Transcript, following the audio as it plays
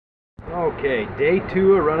Okay, day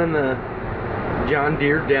 2 of running the John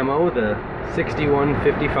Deere demo, the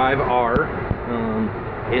 6155R.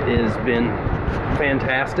 It has been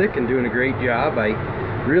fantastic and doing a great job. I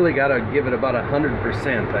really got to give it about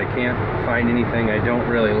 100%. I can't find anything I don't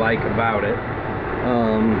really like about it.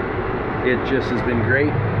 It just has been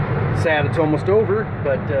great. Sad it's almost over,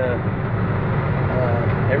 but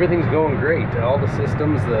everything's going great. All the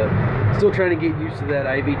systems, still trying to get used to that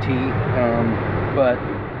IVT, but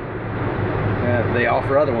they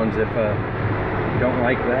offer other ones if you don't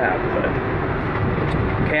like that. But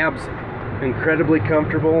cab's incredibly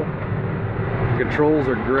comfortable, controls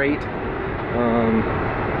are great,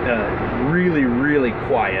 really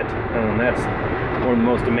quiet. That's one of the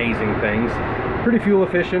most amazing things. Pretty fuel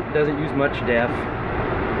efficient, doesn't use much DEF.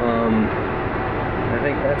 I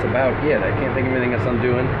think that's about it. I can't think of anything else I'm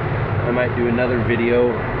doing. I might do another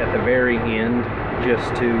video at the very end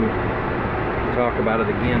just to talk about it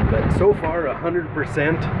again, but so far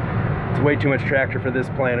 100%. It's way too much tractor for this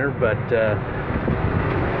planter, but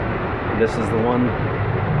this is the one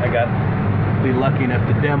I got to be lucky enough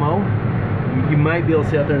to demo. You might be able to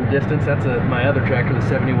see out there in the distance, that's my other tractor, the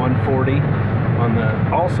 7140 on the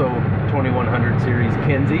also 2100 series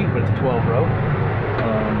Kinze, but it's a 12 row.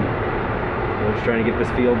 We're just trying to get this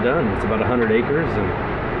field done. It's about 100 acres and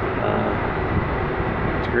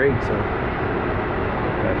it's great. So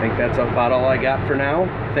I think that's about all I got for now.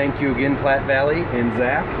 Thank you again, Platte Valley and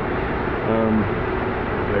Zach.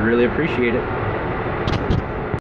 I really appreciate it.